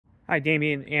Hi,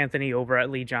 Damian, Anthony over at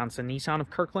Lee Johnson Nissan of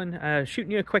Kirkland.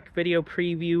 Shooting you a quick video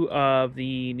preview of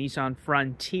the Nissan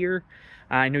Frontier.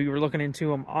 I know you were looking into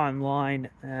them online.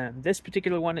 This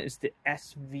particular one is the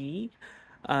SV.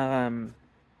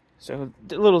 So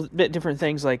a little bit different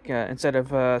things, like instead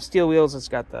of steel wheels, it's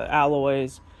got the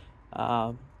alloys.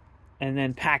 And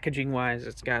then packaging-wise,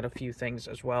 it's got a few things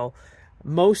as well.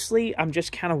 Mostly, I'm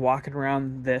just kind of walking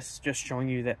around this, just showing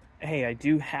you that, hey, I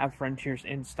do have Frontiers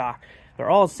in stock. They're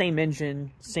all the same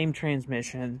engine, same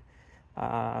transmission,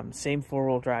 same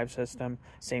four-wheel drive system,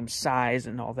 same size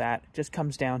and all that. It just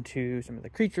comes down to some of the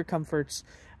creature comforts.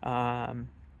 We have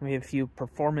a few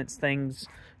performance things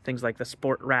like the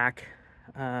sport rack,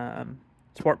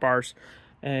 sport bars,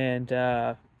 and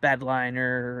bed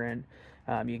liner,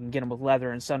 and you can get them with leather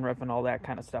and sunroof and all that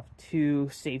kind of stuff too.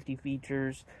 Safety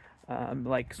features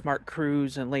like smart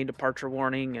cruise and lane departure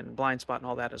warning and blind spot and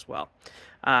all that as well.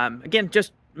 Again,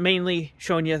 just mainly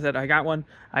showing you that I got one.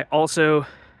 I also,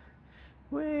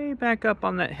 way back up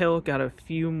on that hill, got a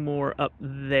few more up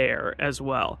there as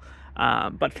well.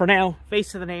 But for now,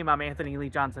 face to the name, I'm Anthony, Lee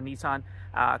Johnson Nissan.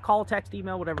 Call, text,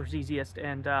 email, whatever's easiest,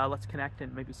 and let's connect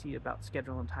and maybe see about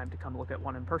scheduling time to come look at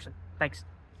one in person. Thanks.